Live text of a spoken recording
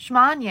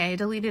Schmanye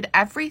deleted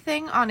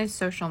everything on his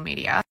social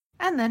media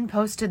and then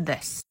posted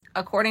this.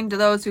 According to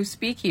those who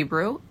speak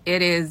Hebrew,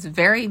 it is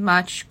very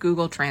much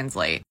Google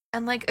Translate.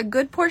 And a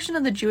good portion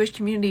of the Jewish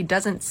community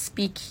doesn't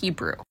speak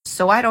Hebrew,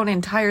 so I don't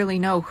entirely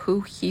know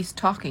who he's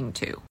talking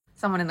to.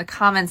 Someone in the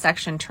comment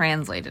section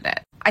translated it.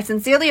 I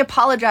sincerely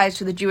apologize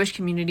to the Jewish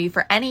community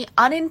for any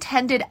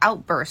unintended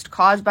outburst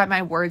caused by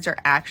my words or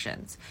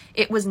actions.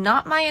 It was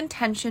not my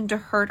intention to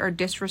hurt or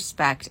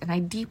disrespect, and I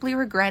deeply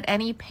regret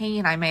any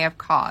pain I may have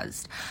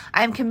caused.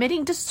 I am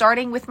committing to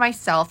starting with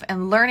myself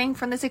and learning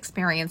from this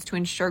experience to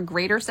ensure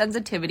greater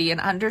sensitivity and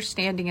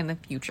understanding in the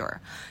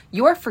future.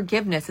 Your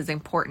forgiveness is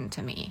important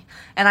to me,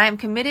 and I am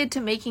committed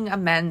to making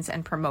amends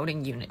and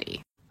promoting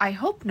unity. I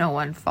hope no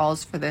one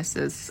falls for this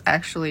as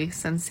actually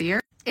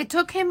sincere. It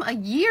took him a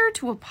year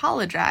to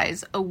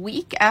apologize, a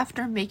week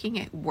after making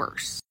it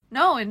worse.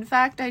 No, in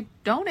fact, I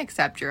don't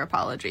accept your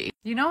apology.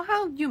 You know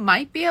how you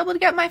might be able to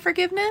get my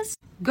forgiveness?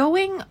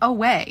 Going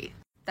away.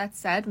 That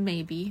said,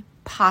 maybe,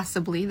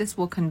 possibly, this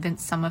will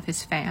convince some of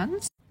his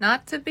fans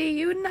not to be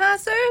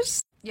Judenhassers.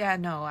 Yeah,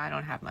 no, I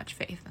don't have much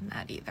faith in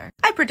that either.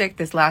 I predict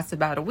this lasts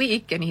about a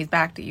week and he's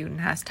back to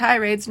Judenhass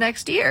tirades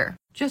next year.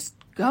 Just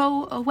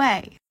go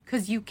away,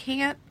 because you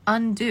can't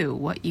undo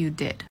what you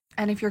did.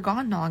 And if you're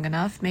gone long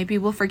enough, maybe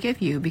we'll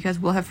forgive you because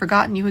we'll have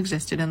forgotten you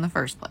existed in the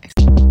first place.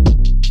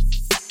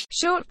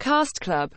 Short Cast Club